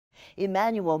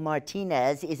Emanuel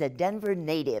Martinez is a Denver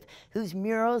native whose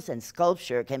murals and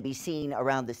sculpture can be seen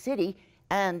around the city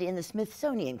and in the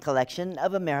Smithsonian Collection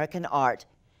of American Art.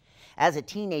 As a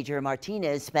teenager,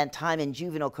 Martinez spent time in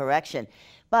juvenile correction,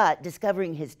 but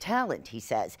discovering his talent, he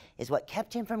says, is what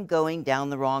kept him from going down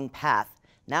the wrong path.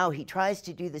 Now he tries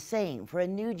to do the same for a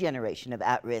new generation of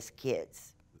at-risk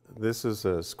kids. This is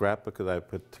a scrapbook that I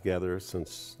put together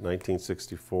since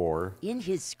 1964. In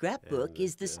his scrapbook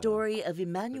is the story of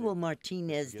Emanuel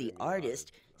Martinez, the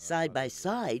artist, side by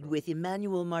side with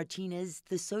Emanuel Martinez,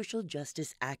 the social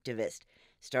justice activist.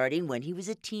 Starting when he was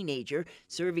a teenager,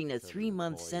 serving a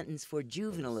 3-month sentence for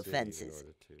juvenile offenses.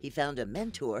 He found a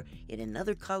mentor in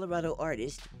another Colorado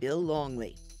artist, Bill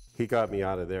Longley. He got me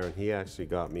out of there, and he actually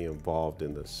got me involved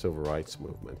in the civil rights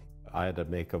movement. I had to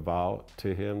make a vow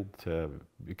to him to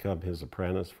become his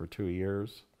apprentice for 2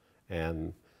 years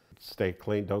and stay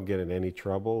clean, don't get in any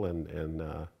trouble, and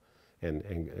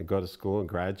go to school and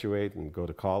graduate and go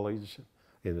to college.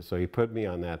 And so he put me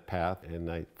on that path,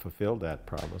 and I fulfilled that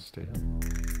promise to him.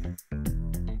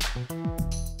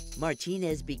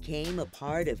 Martinez became a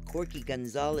part of Corky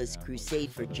Gonzalez's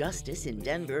crusade for justice in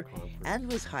Denver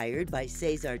and was hired by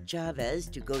Cesar Chavez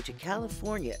to go to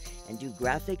California and do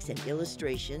graphics and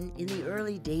illustration in the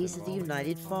early days of the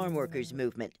United Farm Workers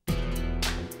movement.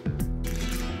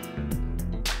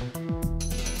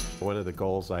 One of the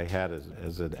goals I had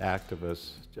as an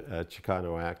activist, a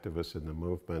Chicano activist in the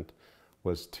movement,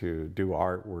 was to do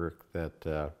artwork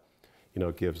that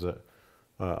gives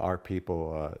our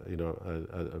people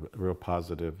a real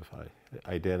positive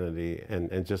identity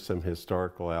and just some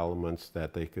historical elements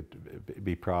that they could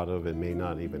be proud of and may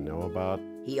not even know about.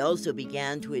 He also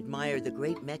began to admire the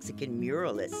great Mexican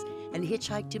muralists and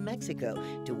hitchhiked to Mexico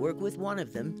to work with one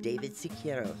of them, David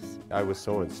Siqueiros. I was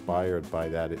so inspired by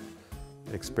that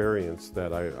experience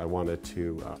that I wanted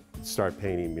to start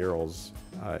painting murals,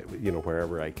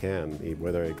 wherever I can,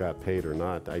 whether I got paid or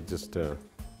not. I just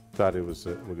thought it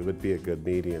would be a good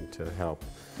medium to help.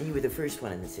 And you were the first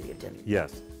one in the city of Denver?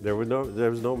 Yes. There was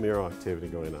no mural activity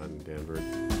going on in Denver.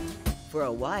 For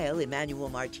a while, Emanuel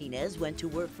Martinez went to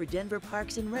work for Denver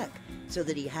Parks and Rec so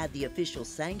that he had the official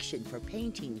sanction for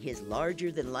painting his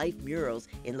larger-than-life murals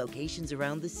in locations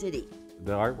around the city.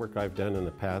 The artwork I've done in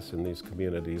the past in these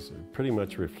communities pretty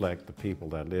much reflect the people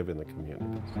that live in the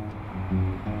communities.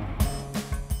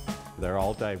 They're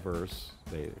all diverse.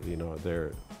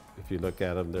 If you look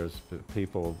at them, there's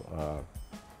people of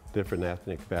different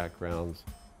ethnic backgrounds.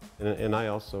 And I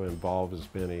also involve as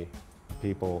many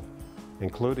people,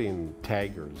 including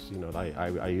taggers.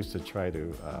 I used to try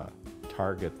to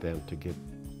target them to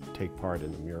take part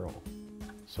in the mural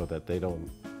so that they don't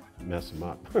mess them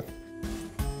up.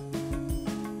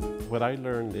 What I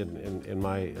learned in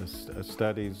my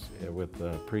studies with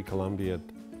pre-Columbian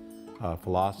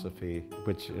philosophy,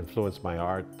 which influenced my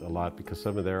art a lot because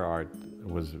some of their art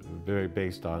was very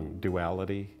based on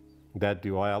duality. That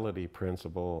duality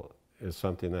principle is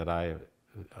something that I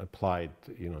applied,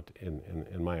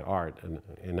 in my art. And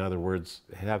in other words,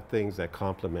 have things that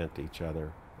complement each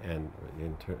other, and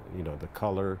the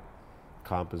color,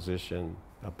 composition,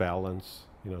 a balance.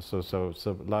 So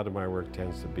a lot of my work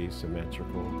tends to be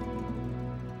symmetrical.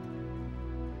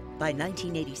 By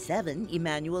 1987,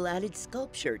 Emanuel added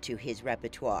sculpture to his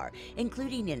repertoire,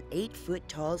 including an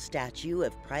 8-foot-tall statue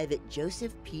of Private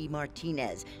Joseph P.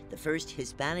 Martinez, the first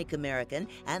Hispanic American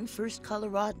and first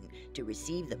Coloradan to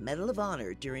receive the Medal of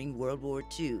Honor during World War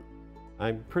II.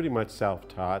 I'm pretty much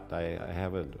self-taught. I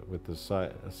haven't,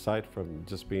 aside from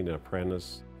just being an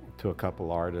apprentice to a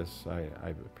couple artists,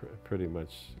 I pretty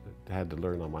much had to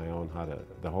learn on my own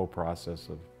the whole process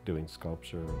of doing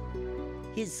sculpture.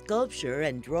 His sculpture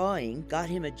and drawing got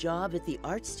him a job at the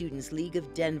Art Students League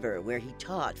of Denver, where he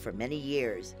taught for many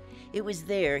years. It was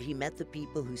there he met the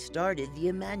people who started the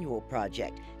Emanuel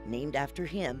Project, named after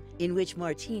him, in which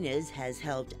Martinez has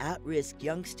helped at-risk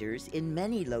youngsters in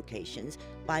many locations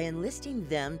by enlisting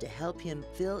them to help him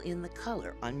fill in the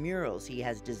color on murals he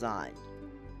has designed.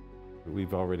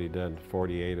 We've already done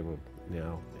 48 of them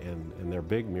now, and they're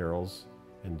big murals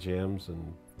in gyms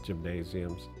and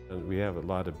gymnasiums. And we have a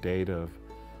lot of data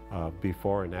of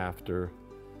before and after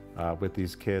with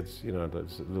these kids.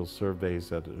 There's little surveys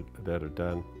that are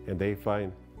done, and they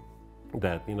find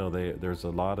that there's a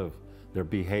lot of their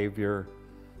behavior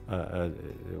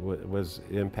was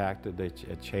impacted.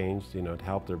 It changed. It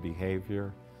helped their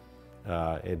behavior,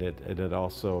 and it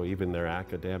also even their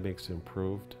academics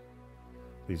improved.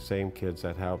 These same kids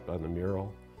that helped on the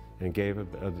mural and gave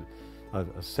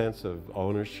a sense of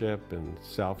ownership and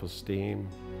self-esteem.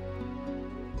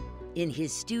 In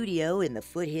his studio in the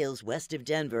foothills west of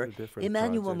Denver,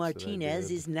 Emanuel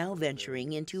Martinez is now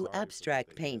venturing into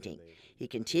abstract painting. He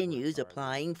continues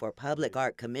applying for public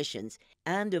art commissions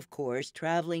and, of course,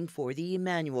 traveling for the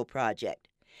Emanuel Project.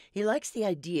 He likes the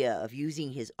idea of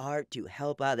using his art to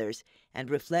help others and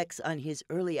reflects on his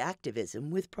early activism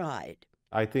with pride.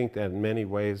 I think that in many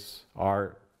ways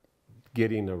art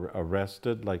getting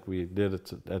arrested like we did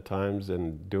at times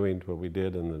and doing what we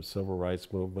did in the civil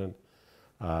rights movement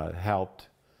helped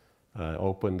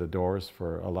open the doors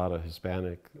for a lot of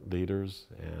Hispanic leaders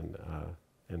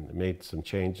and made some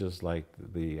changes like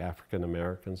the African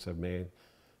Americans have made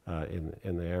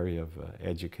in the area of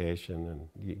education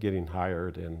and getting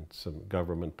hired in some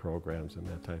government programs and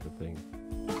that type of thing.